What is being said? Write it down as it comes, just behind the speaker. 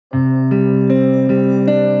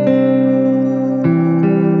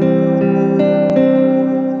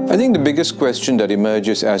biggest question that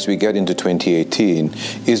emerges as we get into 2018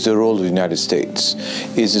 is the role of the United States.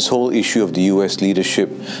 Is this whole issue of the U.S.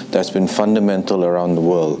 leadership that's been fundamental around the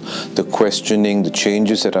world, the questioning, the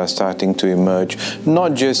changes that are starting to emerge,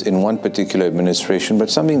 not just in one particular administration,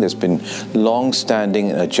 but something that's been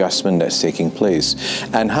long-standing adjustment that's taking place.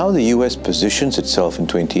 And how the U.S. positions itself in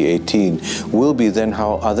 2018 will be then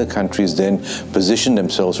how other countries then position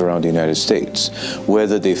themselves around the United States,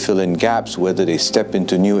 whether they fill in gaps, whether they step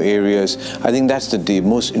into new areas. I think that's the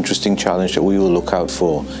most interesting challenge that we will look out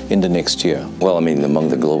for in the next year. Well, I mean, among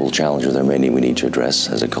the global challenges, there are many we need to address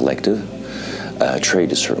as a collective.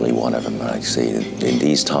 Trade is certainly one of them. I'd say in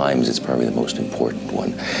these times, it's probably the most important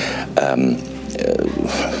one.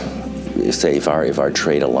 Say if our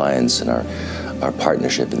trade alliance and our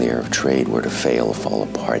partnership in the area of trade were to fail or fall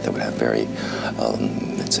apart, that would have very,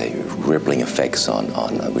 let's say, rippling effects on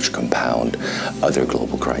which compound other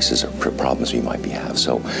global crises or problems we might have.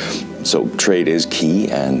 So trade is key,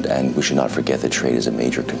 and we should not forget that trade is a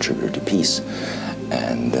major contributor to peace.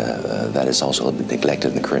 And that is also a bit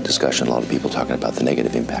neglected in the current discussion. A lot of people talking about the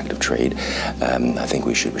negative impact of trade. I think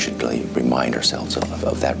we should really remind ourselves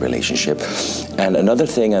of that relationship. And another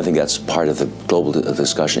thing, I think that's part of the global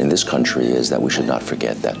discussion in this country, is that we should not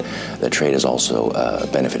forget that trade has also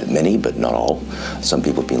benefited many, but not all. Some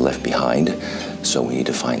people have been left behind, so we need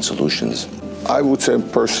to find solutions. I would say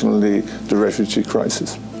personally the refugee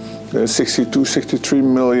crisis. There are 62, 63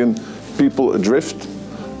 million people adrift.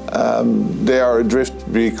 They are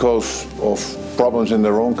adrift because of problems in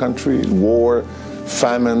their own country, war,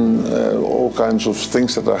 famine, all kinds of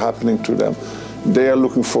things that are happening to them. They are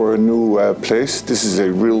looking for a new place. This is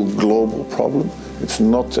a real global problem. It's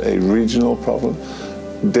not a regional problem.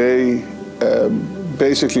 They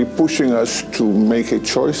basically pushing us to make a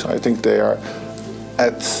choice. I think they are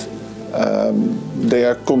they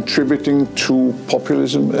are contributing to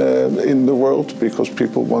populism in the world, because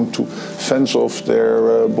people want to fence off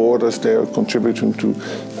their borders. They are contributing to,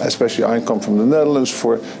 especially I come from the Netherlands,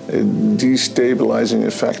 for a destabilizing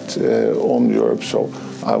effect on Europe. So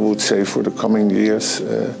I would say for the coming years,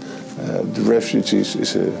 the refugees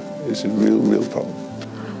is a real problem.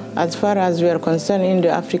 As far as we are concerned in the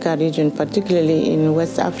Africa region, particularly in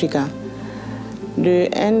West Africa,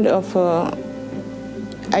 the end of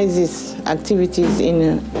ISIS activities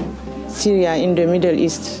in Syria, in the Middle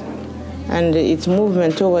East, and its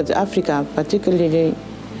movement towards Africa, particularly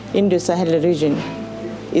in the Sahel region,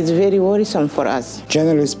 is very worrisome for us.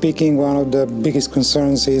 Generally speaking, one of the biggest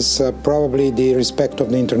concerns is probably the respect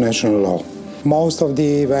of the international law. Most of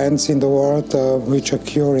the events in the world which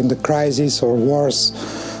occur in the crisis or wars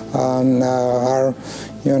are,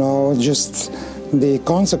 just the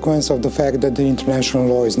consequence of the fact that the international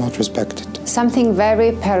law is not respected. Something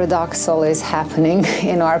very paradoxical is happening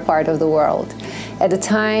in our part of the world. At a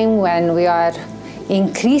time when we are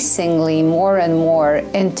increasingly more and more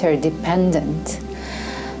interdependent,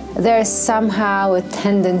 there's somehow a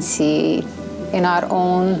tendency in our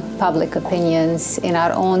own public opinions, in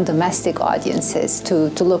our own domestic audiences,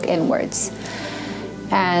 to look inwards.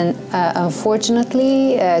 And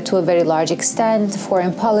unfortunately, to a very large extent,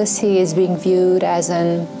 foreign policy is being viewed as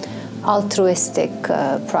an altruistic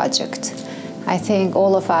project. I think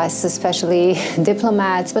all of us, especially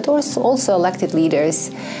diplomats, but also elected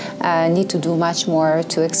leaders, need to do much more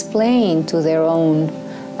to explain to their own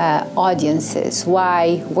audiences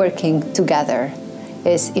why working together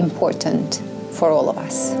is important for all of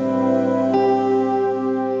us.